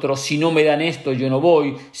da el otro? Si no me dan esto, yo no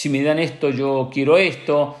voy. Si me dan esto, yo quiero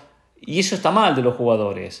esto. Y eso está mal de los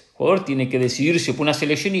jugadores. El jugador tiene que decidirse por una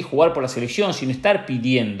selección y jugar por la selección sin estar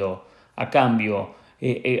pidiendo a cambio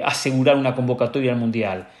asegurar una convocatoria al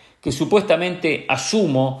Mundial. Que supuestamente,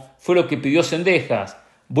 asumo, fue lo que pidió Zendejas.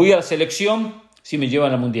 Voy a la selección si me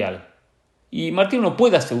llevan al Mundial. Y Martino no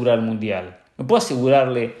puede asegurar el Mundial. No puede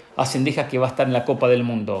asegurarle a Zendejas que va a estar en la Copa del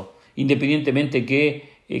Mundo, independientemente que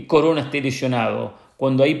Corona esté lesionado.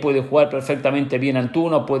 Cuando ahí puede jugar perfectamente bien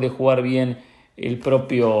Antuna, puede jugar bien el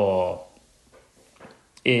propio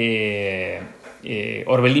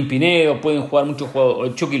Orbelín Pinedo, pueden jugar muchos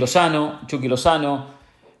jugadores, Chucky Lozano,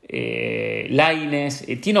 Lainez,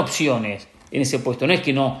 tiene opciones en ese puesto, no es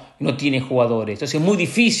que no tiene jugadores. Entonces es muy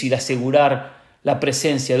difícil asegurar la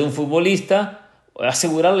presencia de un futbolista,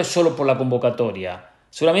 asegurarle solo por la convocatoria.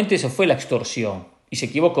 Seguramente eso fue la extorsión y se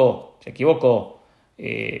equivocó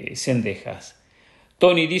Zendejas.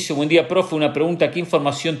 Tony dice, buen día, profe, una pregunta, ¿qué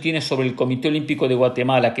información tiene sobre el Comité Olímpico de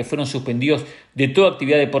Guatemala que fueron suspendidos de toda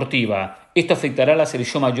actividad deportiva? ¿Esto afectará a la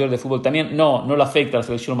selección mayor de fútbol también? No le afecta a la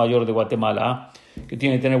selección mayor de Guatemala, que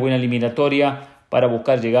tiene que tener buena eliminatoria para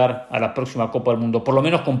buscar llegar a la próxima Copa del Mundo, por lo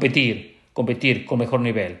menos competir con mejor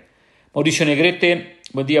nivel. Mauricio Negrete,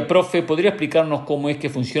 buen día, profe, ¿podría explicarnos cómo es que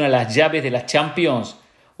funcionan las llaves de las Champions?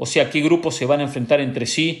 O sea, ¿qué grupos se van a enfrentar entre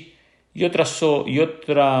sí? Y otra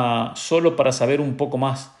solo para saber un poco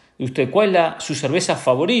más de usted. ¿Cuál es su cerveza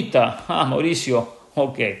favorita? Mauricio,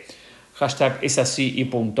 ok. Hashtag es así y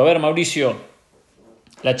punto. A ver, Mauricio,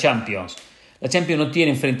 la Champions. La Champions no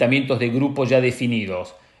tiene enfrentamientos de grupos ya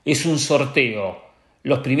definidos. Es un sorteo.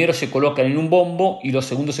 Los primeros se colocan en un bombo y los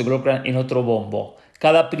segundos se colocan en otro bombo.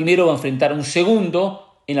 Cada primero va a enfrentar a un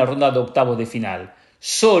segundo en la ronda de octavos de final.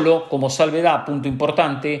 Solo, como salvedad, punto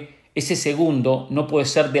importante, ese segundo no puede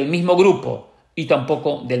ser del mismo grupo y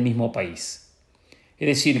tampoco del mismo país. Es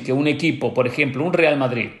decir, que un equipo, por ejemplo, un Real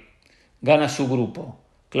Madrid, gana su grupo,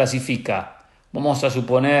 clasifica. Vamos a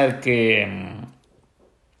suponer que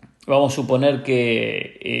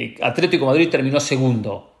Atlético de Madrid terminó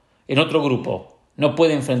segundo en otro grupo. No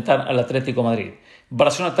puede enfrentar al Atlético de Madrid.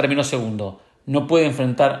 Barcelona terminó segundo. No puede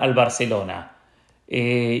enfrentar al Barcelona.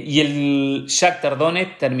 Y el Shakhtar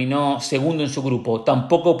Donetsk terminó segundo en su grupo.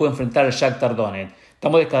 Tampoco puede enfrentar al Shakhtar Donetsk.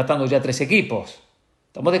 Estamos descartando ya 3 equipos.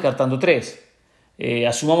 Estamos descartando 3.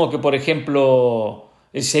 Asumamos que, por ejemplo,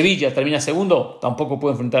 el Sevilla termina segundo. Tampoco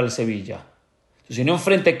puede enfrentar al Sevilla. Entonces no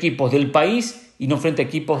enfrenta equipos del país y no enfrenta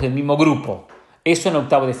equipos del mismo grupo. Eso en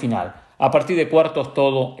octavo de final. A partir de cuartos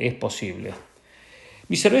todo es posible.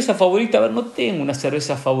 Mi cerveza favorita, no tengo una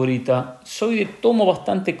cerveza favorita. Tomo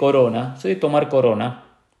bastante Corona, soy de tomar Corona,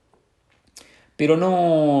 pero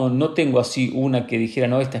no tengo así una que dijera,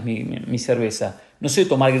 no, esta es mi cerveza. No soy de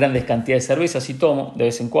tomar grandes cantidades de cerveza, sí tomo de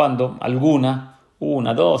vez en cuando,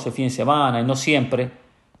 una, 2, el fin de semana, y no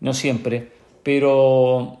siempre,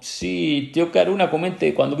 pero sí, tengo que dar una,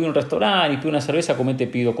 comente, cuando voy a un restaurante y pido una cerveza,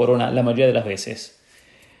 pido Corona la mayoría de las veces.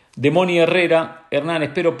 Demoni Herrera, Hernán,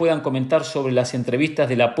 espero puedan comentar sobre las entrevistas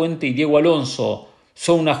de La Puente y Diego Alonso.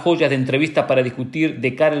 Son unas joyas de entrevistas para discutir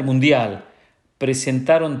de cara al Mundial.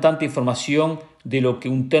 Presentaron tanta información de lo que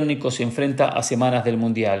un técnico se enfrenta a semanas del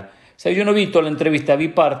Mundial. O sea, yo no vi toda la entrevista, vi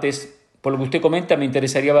partes. Por lo que usted comenta, me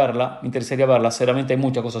interesaría verla. Seguramente hay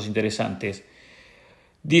muchas cosas interesantes.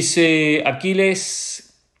 Dice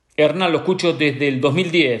Aquiles, Hernán, lo escucho desde el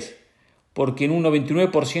 2010. Porque en un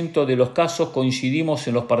 99% de los casos coincidimos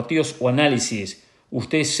en los partidos o análisis.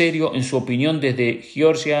 Usted es serio en su opinión desde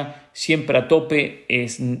Georgia, siempre a tope,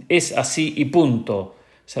 es así y punto.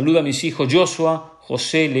 Saluda a mis hijos Joshua,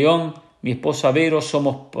 José, León, mi esposa Vero,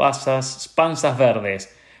 somos panzas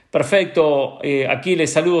verdes. Perfecto, aquí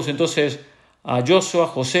les saludos entonces a Joshua,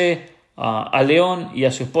 José, a León y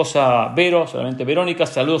a su esposa Vero, solamente Verónica,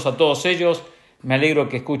 saludos a todos ellos. Me alegro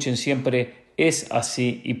que escuchen siempre. Es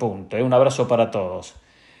así y punto. Un abrazo para todos.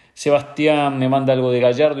 Sebastián me manda algo de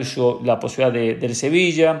Gallardo y la posibilidad del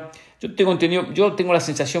Sevilla. Yo tengo la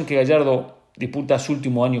sensación que Gallardo disputa su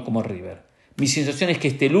último año como River. Mi sensación es que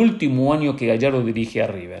este es el último año que Gallardo dirige a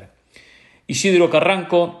River. Isidro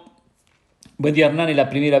Carranco, buen día Hernán, es la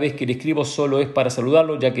primera vez que le escribo, solo es para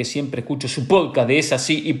saludarlo, ya que siempre escucho su podcast de Es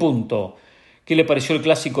así y punto. ¿Qué le pareció el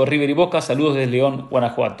clásico River y Boca? Saludos desde León,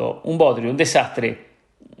 Guanajuato. Un bodrio, un desastre.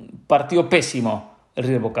 Partido pésimo, el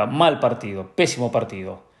River Boca, mal partido, pésimo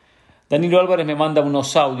partido. Danilo Álvarez me manda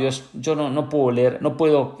unos audios, yo no puedo leer, no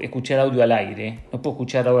puedo escuchar audio al aire, no puedo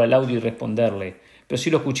escuchar ahora el audio y responderle, pero sí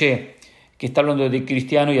lo escuché, que está hablando de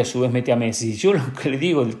Cristiano y a su vez mete a Messi. Yo lo que le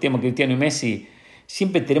digo del tema Cristiano y Messi,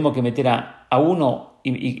 siempre tenemos que meter a uno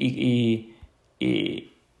y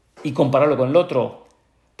compararlo con el otro,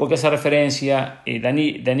 porque esa referencia,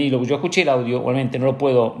 Danilo, yo escuché el audio, obviamente no lo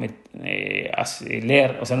puedo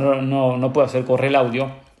leer, o sea, no puedo hacer correr el audio,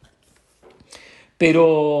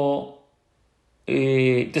 pero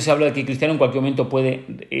entonces habla de que Cristiano en cualquier momento puede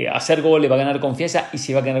hacer goles, va a ganar confianza y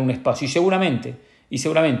se va a ganar un espacio, y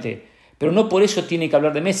seguramente, pero no por eso tiene que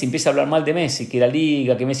hablar de Messi, empieza a hablar mal de Messi, que la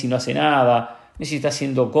liga, que Messi no hace nada. Messi está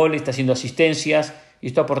haciendo goles, está haciendo asistencias y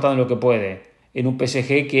está aportando lo que puede en un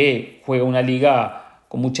PSG que juega una liga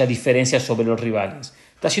con mucha diferencia sobre los rivales.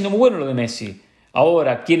 Está siendo muy bueno lo de Messi.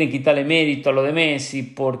 Ahora quieren quitarle mérito a lo de Messi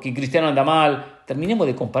porque Cristiano anda mal. Terminemos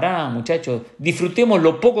de comparar, muchachos. Disfrutemos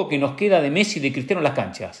lo poco que nos queda de Messi y de Cristiano en las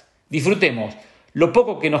canchas. Disfrutemos lo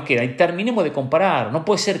poco que nos queda y terminemos de comparar. No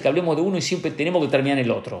puede ser que hablemos de uno y siempre tenemos que terminar en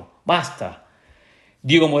el otro. Basta.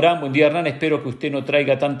 Diego Morán, buen día Hernán, espero que usted no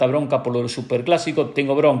traiga tanta bronca por lo del superclásico.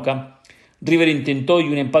 Tengo bronca. River intentó y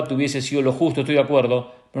un empate hubiese sido lo justo, estoy de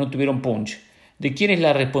acuerdo, pero no tuvieron punch. ¿De quién es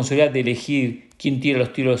la responsabilidad de elegir quién tira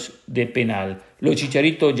los tiros de penal? Lo de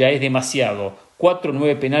Chicharito ya es demasiado. 4 o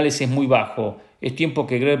 9 penales es muy bajo. Es tiempo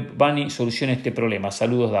que Greg Bunny solucione este problema.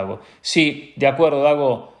 Saludos, Dago. Sí, de acuerdo,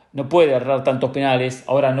 Dago. No puede errar tantos penales.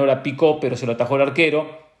 Ahora no la picó, pero se lo atajó el arquero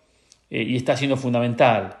y está siendo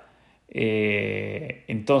fundamental.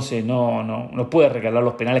 Entonces no puede regalar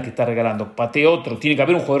los penales que está regalando. Patee otro. Tiene que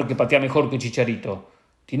haber un jugador que patea mejor que Chicharito.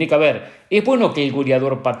 Tiene que haber. Es bueno que el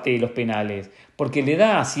goleador patee los penales porque le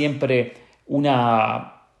da siempre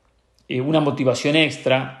una motivación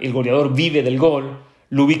extra. El goleador vive del gol,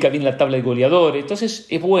 lo ubica bien en la tabla de goleadores. Entonces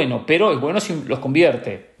es bueno, pero es bueno si los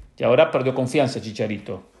convierte. Y ahora perdió confianza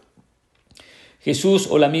Chicharito. Jesús,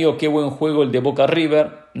 hola amigo, qué buen juego el de Boca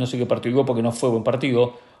River. No sé qué partido jugó porque no fue buen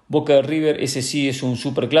partido. Boca River, ese sí es un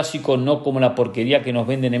superclásico, no como la porquería que nos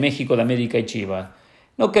venden en México de América y Chivas.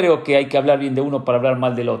 No creo que hay que hablar bien de uno para hablar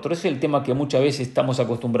mal del otro. Ese es el tema que muchas veces estamos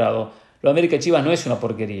acostumbrados. Lo de América y Chivas no es una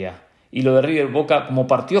porquería. Y lo de River Boca como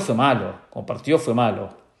partido fue malo.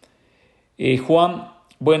 Juan,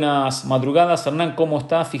 buenas madrugadas. Hernán, ¿cómo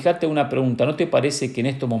está? Fíjate una pregunta. ¿No te parece que en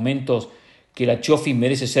estos momentos que la Chofi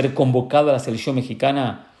merece ser convocada a la selección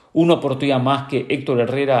mexicana? Una oportunidad más que Héctor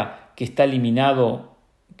Herrera, que está eliminado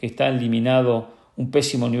un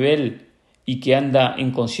pésimo nivel y que anda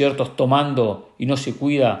en conciertos tomando y no se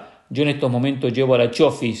cuida. Yo en estos momentos llevo a la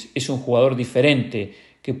Chofis, es un jugador diferente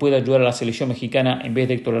que puede ayudar a la selección mexicana en vez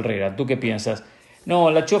de Héctor Herrera. ¿Tú qué piensas?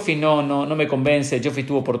 No, la Chofis no me convence. Chofis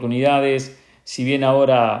tuvo oportunidades, si bien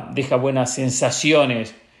ahora deja buenas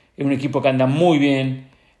sensaciones en un equipo que anda muy bien,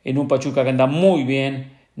 en un Pachuca que anda muy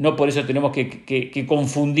bien. No por eso tenemos que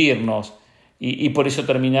confundirnos y por eso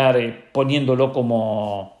terminar poniéndolo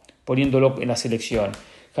en la selección.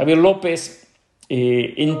 Javier López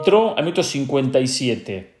entró al minuto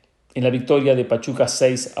 57 en la victoria de Pachuca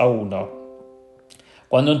 6-1.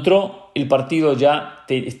 Cuando entró el partido ya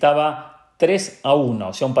estaba 3-1,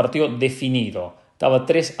 o sea, un partido definido. Estaba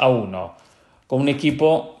 3-1, con un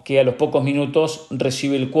equipo que a los pocos minutos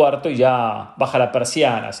recibe el cuarto y ya baja la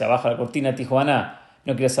persiana, o sea, baja la cortina de Tijuana.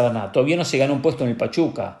 No quiere saber nada. Todavía no se ganó un puesto en el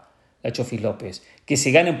Pachuca, la Chofis López. Que se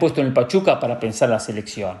gane un puesto en el Pachuca para pensar la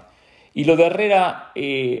selección. Y lo de Herrera,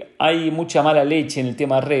 hay mucha mala leche en el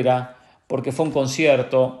tema Herrera, porque fue un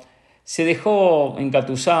concierto. Se dejó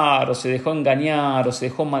engatusar, o se dejó engañar, o se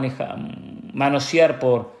dejó manosear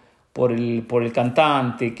por el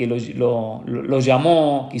cantante que lo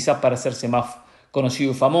llamó, quizás para hacerse más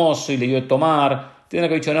conocido y famoso, y le dio de tomar. Tendrá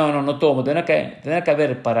que haber dicho, no tomo, tendrá que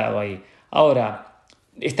haber parado ahí. Ahora,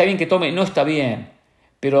 está bien que tome, no está bien,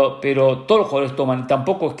 pero todos los jugadores toman.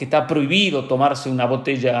 Tampoco es que está prohibido tomarse una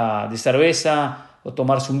botella de cerveza o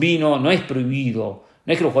tomarse un vino, no es prohibido.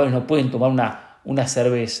 No es que los jugadores no pueden tomar una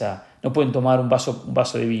cerveza, no pueden tomar un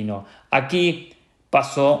vaso de vino. Aquí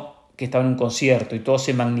pasó que estaba en un concierto y todo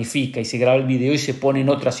se magnifica y se graba el video y se pone en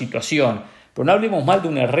otra situación. Pero no hablemos mal de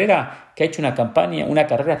un Herrera que ha hecho una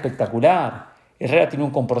carrera espectacular. Herrera tiene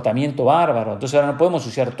un comportamiento bárbaro, entonces ahora no podemos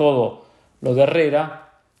usar todo lo de Herrera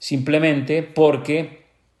simplemente porque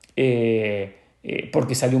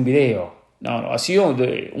salió un video. No, ha sido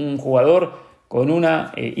un jugador con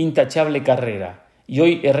una intachable carrera y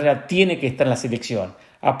hoy Herrera tiene que estar en la selección.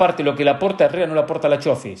 Aparte, lo que le aporta a Herrera no le aporta a la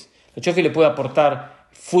Chofis. La Chofis le puede aportar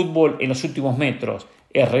fútbol en los últimos metros.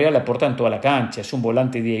 Herrera le aporta en toda la cancha, es un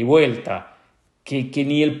volante de ida y vuelta que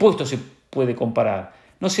ni el puesto se puede comparar.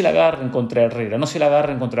 No se la agarren contra Herrera, no se la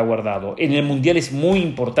agarren contra Guardado. En el Mundial es muy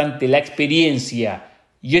importante la experiencia.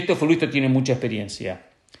 Y este futbolista tiene mucha experiencia.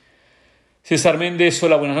 César Méndez,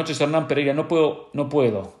 hola, buenas noches. Hernán Pereira, no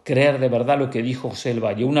puedo creer de verdad lo que dijo José del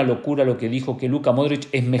Valle. Una locura lo que dijo, que Luka Modric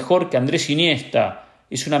es mejor que Andrés Iniesta.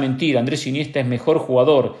 Es una mentira, Andrés Iniesta es mejor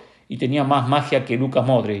jugador y tenía más magia que Luka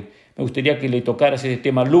Modric. Me gustaría que le tocaras ese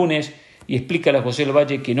tema el lunes y explícale a José del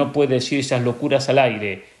Valle que no puede decir esas locuras al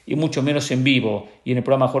aire, y mucho menos en vivo y en el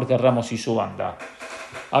programa Jorge Ramos y su banda.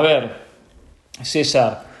 A ver,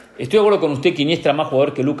 César, estoy de acuerdo con usted que Iniesta es más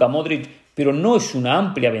jugador que Luka Modric, pero no es una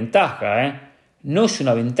amplia ventaja, No es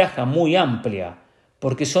una ventaja muy amplia,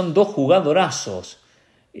 porque son dos jugadorazos.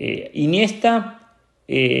 Iniesta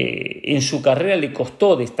en su carrera le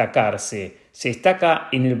costó destacarse. Se destaca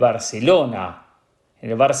en el Barcelona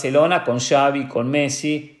con Xavi, con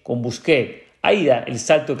Messi, con Busquets. Ahí da el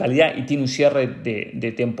salto de calidad y tiene un cierre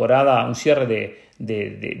de temporada, un cierre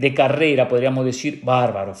de carrera, podríamos decir,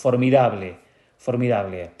 bárbaro, formidable.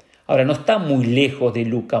 Ahora, no está muy lejos de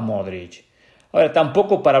Luka Modric. Ahora,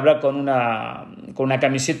 tampoco para hablar con una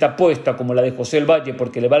camiseta puesta como la de José del Valle,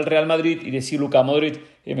 porque le va al Real Madrid y decir Luka Modric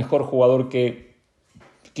es mejor jugador que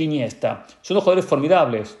Iniesta. Son dos jugadores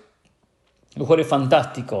formidables, dos jugadores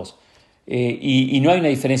fantásticos, y no hay una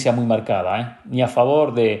diferencia muy marcada, ni a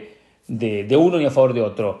favor de uno ni a favor de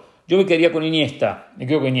otro. Yo me quedaría con Iniesta,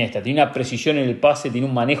 tiene una precisión en el pase, tiene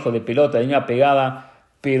un manejo de pelota, tiene una pegada,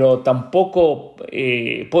 pero tampoco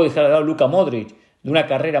puedo dejar de lado a Luka Modric, de una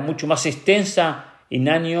carrera mucho más extensa en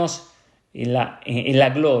años en la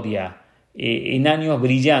gloria, en años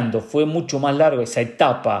brillando. Fue mucho más larga esa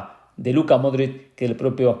etapa de Luka Modric que el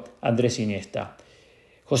propio Andrés Iniesta.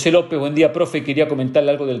 José López, buen día, profe. Quería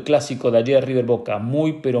comentarle algo del clásico de ayer, River Boca.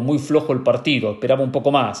 Muy flojo el partido, esperaba un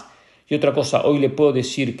poco más. Y otra cosa, hoy le puedo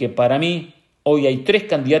decir que para mí, hoy hay 3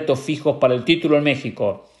 candidatos fijos para el título en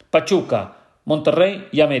México: Pachuca, Monterrey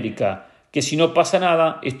y América, que si no pasa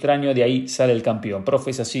nada, extraño, de ahí sale el campeón.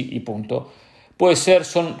 Profe, es así y punto. Puede ser,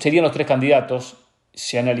 serían los 3 candidatos,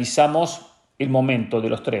 si analizamos el momento de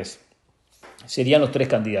los 3. Serían los 3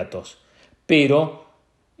 candidatos. Pero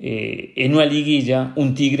en una liguilla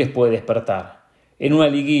un Tigres puede despertar. En una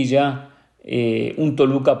liguilla un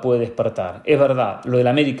Toluca puede despertar. Es verdad, lo del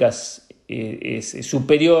América es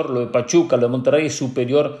superior, lo de Pachuca, lo de Monterrey es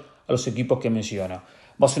superior a los equipos que menciono.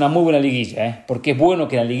 Va a ser una muy buena liguilla, porque es bueno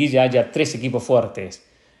que en la liguilla haya 3 equipos fuertes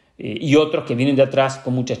y otros que vienen de atrás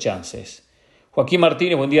con muchas chances. Joaquín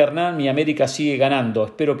Martínez, buen día, Hernán. Mi América sigue ganando.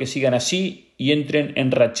 Espero que sigan así y entren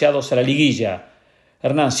enrachados a la liguilla.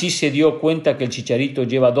 Hernán, ¿sí se dio cuenta que el Chicharito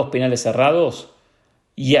lleva 2 penales cerrados?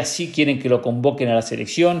 Y así quieren que lo convoquen a la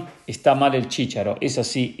selección. Está mal el Chícharo, es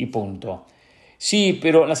así y punto. Sí,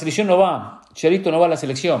 pero la selección no va. Chicharito no va a la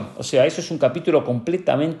selección. O sea, eso es un capítulo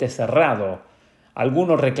completamente cerrado.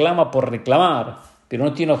 Algunos reclama por reclamar, pero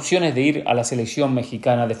no tiene opciones de ir a la selección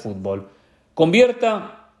mexicana de fútbol.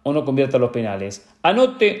 Convierta o no convierta los penales.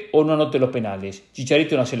 Anote o no anote los penales.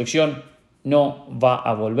 Chicharito en la selección no va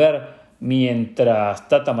a volver mientras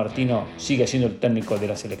Tata Martino sigue siendo el técnico de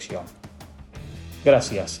la selección.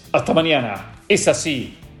 Gracias. Hasta mañana. Es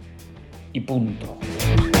así y punto.